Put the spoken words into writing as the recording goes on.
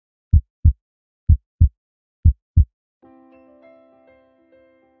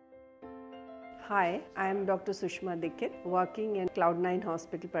Hi, I am Dr. Sushma Dikhit, working in Cloudnine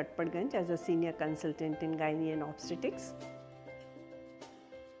Hospital, Patparganj as a senior consultant in gynae and obstetrics.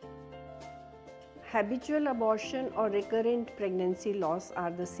 Habitual abortion or recurrent pregnancy loss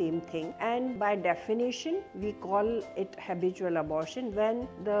are the same thing, and by definition we call it habitual abortion when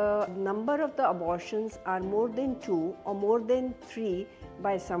the number of the abortions are more than 2 or more than 3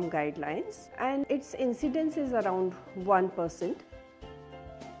 by some guidelines, and its incidence is around 1%.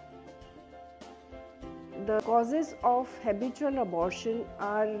 The causes of habitual abortion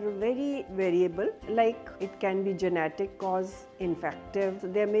are very variable, like it can be genetic cause, infective,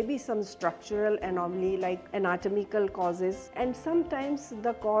 there may be some structural anomaly like anatomical causes, and sometimes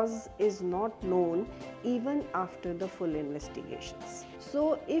the cause is not known even after the full investigations.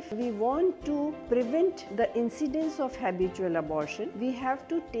 So if we want to prevent the incidence of habitual abortion, we have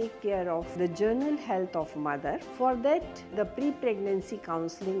to take care of the general health of mother. For that, the pre-pregnancy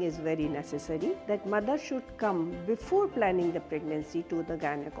counseling is very necessary, that mother should come before planning the pregnancy to the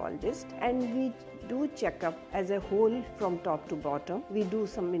gynecologist, and we do checkup as a whole from top to bottom. We do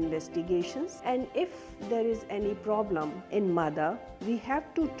some investigations, and if there is any problem in mother, we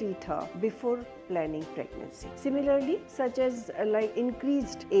have to treat her before planning pregnancy. Similarly, such as like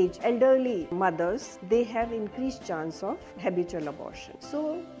increased age, elderly mothers, they have increased chance of habitual abortion.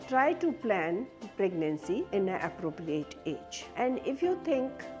 So try to plan pregnancy in an appropriate age. And if you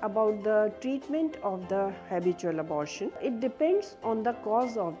think about the treatment of the habitual abortion, it depends on the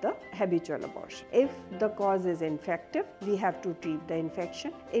cause of the habitual abortion. If the cause is infective, we have to treat the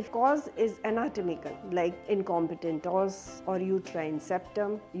infection. If cause is anatomical, like incompetent or uterine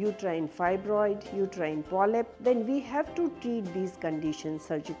septum, uterine fibroid, uterine polypp, then we have to treat these conditions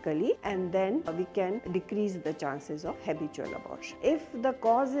surgically, and then we can decrease the chances of habitual abortion. If the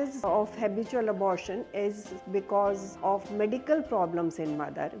causes of habitual abortion is because of medical problems in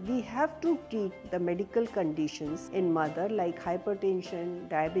mother, we have to treat the medical conditions in mother like hypertension,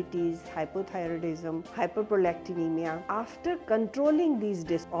 diabetes, hypothyroidism, hypoprolactinemia. After controlling these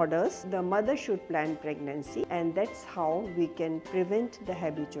disorders, the mother should plan pregnancy, and that's how we can prevent the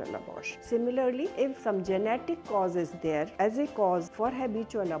habitual abortion. Similarly, if some genetic cause is there as a cause for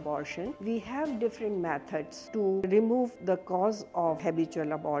habitual abortion, we have different methods to remove the cause of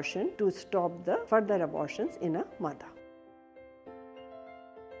habitual abortion to stop the further abortions in a mother.